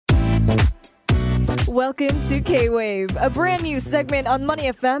Welcome to K-Wave, a brand new segment on Money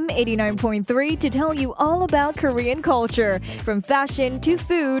FM 89.3 to tell you all about Korean culture, from fashion to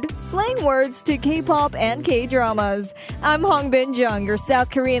food, slang words to K-pop and K-dramas. I'm Hong Bin Jung, your South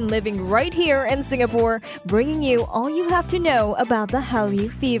Korean living right here in Singapore, bringing you all you have to know about the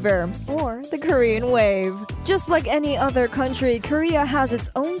Hallyu fever, or the Korean wave. Just like any other country, Korea has its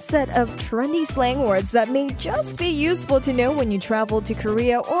own set of trendy slang words that may just be useful to know when you travel to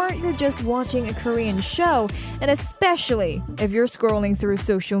Korea or you're just watching a Korean show, and especially if you're scrolling through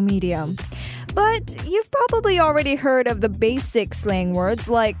social media. But you've probably already heard of the basic slang words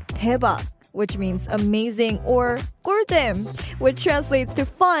like 대박, which means amazing, or 꿀잼, which translates to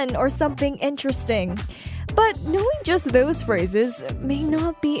fun or something interesting. But knowing just those phrases may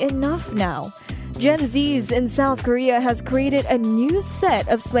not be enough now. Gen Zs in South Korea has created a new set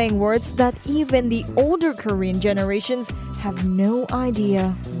of slang words that even the older Korean generations have no idea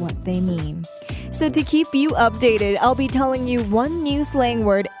what they mean. So to keep you updated, I'll be telling you one new slang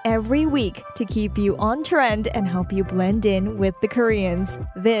word every week to keep you on trend and help you blend in with the Koreans.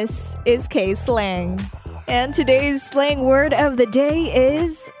 This is K-slang. And today's slang word of the day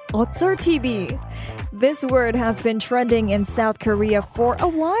is 어쩔티비. This word has been trending in South Korea for a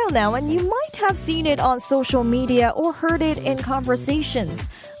while now, and you might have seen it on social media or heard it in conversations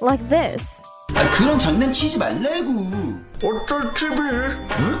like this. 그런 장난치지 말라고. 어쩔티비?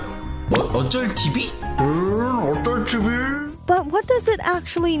 응? 어쩔티비? 어쩔티비? But what does it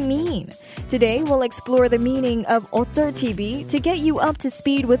actually mean? Today, we'll explore the meaning of 어쩔티비 to get you up to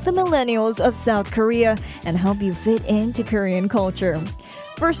speed with the millennials of South Korea and help you fit into Korean culture.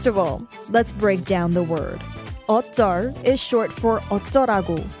 First of all, let's break down the word. 어쩔 is short for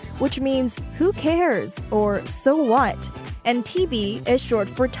어쩌라고, which means who cares or so what. And TV is short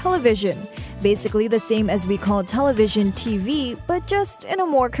for television, basically the same as we call television TV, but just in a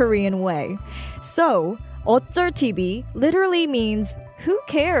more Korean way. So, 어쩔티비 literally means who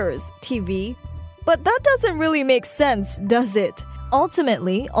cares TV, but that doesn't really make sense, does it?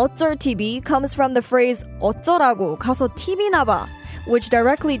 Ultimately, 어쩔티비 comes from the phrase 어쩌라고 가서 TV나 봐, which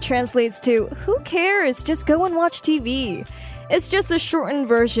directly translates to who cares, just go and watch TV. It's just a shortened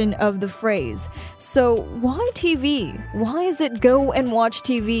version of the phrase. So why TV? Why is it go and watch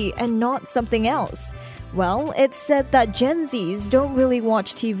TV and not something else? Well, it's said that Gen Zs don't really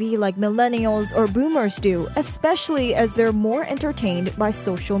watch TV like millennials or boomers do, especially as they're more entertained by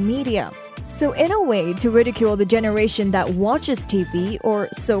social media. So in a way to ridicule the generation that watches TV, or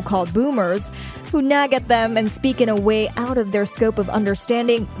so-called boomers, who nag at them and speak in a way out of their scope of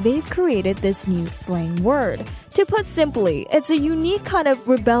understanding, they've created this new slang word. To put simply, it's a unique kind of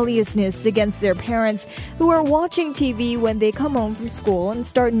rebelliousness against their parents who are watching TV when they come home from school and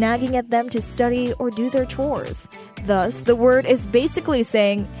start nagging at them to study or do their chores. Thus, the word is basically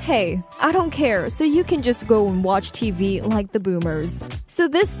saying, hey, I don't care, so you can just go and watch TV like the boomers. So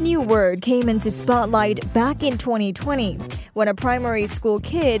this new word came into spotlight back in 2020 when a primary school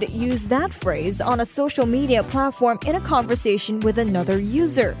kid used that phrase on a social media platform in a conversation with another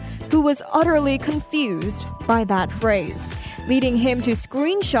user who was utterly confused by that phrase, leading him to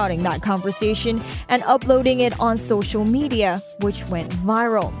screenshotting that conversation and uploading it on social media, which went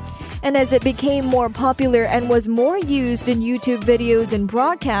viral. And as it became more popular and was more used in YouTube videos and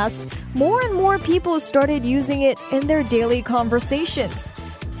broadcasts, more and more people started using it in their daily conversations.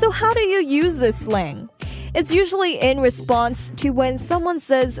 So how do you use this slang? It's usually in response to when someone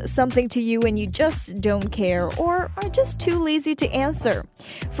says something to you and you just don't care or are just too lazy to answer.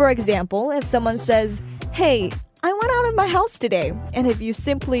 For example, if someone says, hey, I went out of my house today, and if you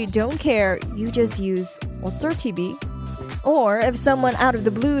simply don't care, you just use 어쩔티비. Or if someone out of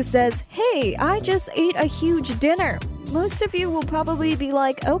the blue says, hey, I just ate a huge dinner. Most of you will probably be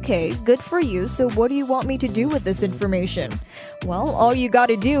like, okay, good for you, so what do you want me to do with this information? Well, all you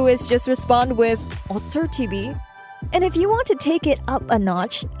gotta do is just respond with 어쩔티비. And if you want to take it up a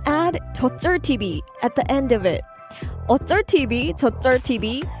notch, add 덧쩔티비 at the end of it. 어쩔티비,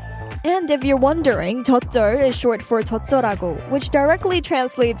 덧쩔티비. And if you're wondering, 덧쩔 is short for 덧쩔라고, which directly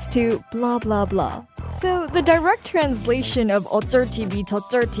translates to blah blah blah. So the direct translation of 어쩔티비,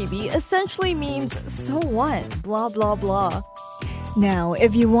 덧쩔티비 essentially means so what, blah blah blah. Now,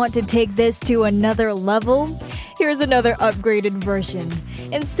 if you want to take this to another level, here's another upgraded version.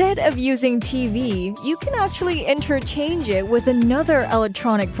 Instead of using TV, you can actually interchange it with another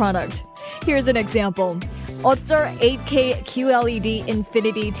electronic product. Here's an example. 어쩔 8K QLED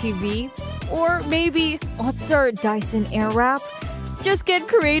Infinity TV, or maybe 어쩔 Dyson Airwrap. Just get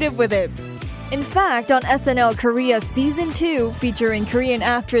creative with it. In fact, on SNL Korea Season 2, featuring Korean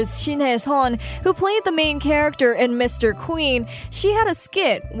actress Shin Hye-sun, who played the main character in Mr. Queen, she had a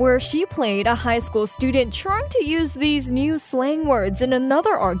skit where she played a high school student trying to use these new slang words in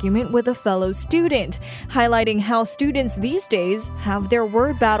another argument with a fellow student, highlighting how students these days have their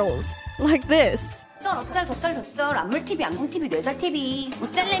word battles. Like this. 어쩔 저쩔 안물TV 안공TV 뇌절TV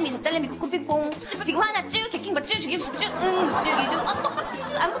우짤래미 저짤래미 쿠쿠피뽕 지금 화났쥬 개킹봐 쭈 죽이고 싶쥬 쭈기쭈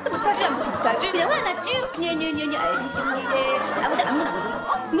똑박치쭈 아무것도 못하쥬 아무것도 못하쥬 그냥 화났쥬 냐냐냐냐 알겠습니다 아무도 안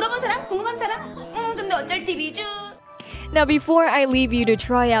물어보고 물어본 사람? 궁금한 사람? 근데 어쩔TV쥬. Now, before I leave you to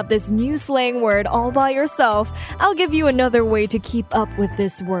try out this new slang word all by yourself, I'll give you another way to keep up with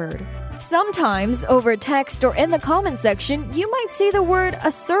this word. Sometimes, over text or in the comment section, you might see the word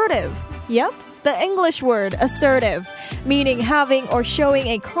assertive. Yep. The English word assertive, meaning having or showing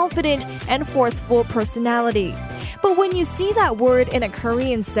a confident and forceful personality. But when you see that word in a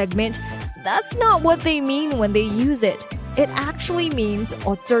Korean segment, that's not what they mean when they use it. It actually means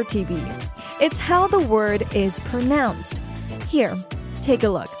어쩔티비. It's how the word is pronounced. Here, take a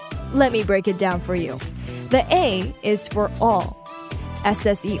look. Let me break it down for you. The A is for all.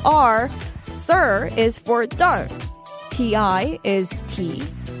 SSER, sir, is for 쩔. TI is T.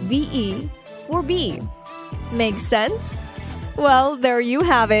 VE or B. Makes sense? Well, there you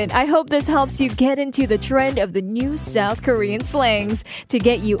have it. I hope this helps you get into the trend of the new South Korean slangs to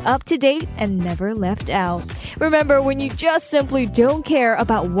get you up to date and never left out. Remember, when you just simply don't care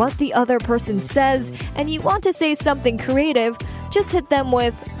about what the other person says and you want to say something creative, just hit them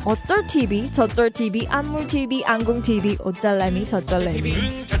with 어쩔티비, 저쩔티비, 안물TV, 안공TV, 어쩔래미,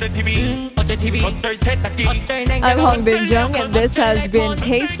 저쩔래미. I'm Hong Bin Jung and this has been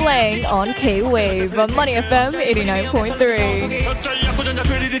K-slang on K-Wave on Money FM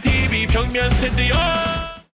 89.3.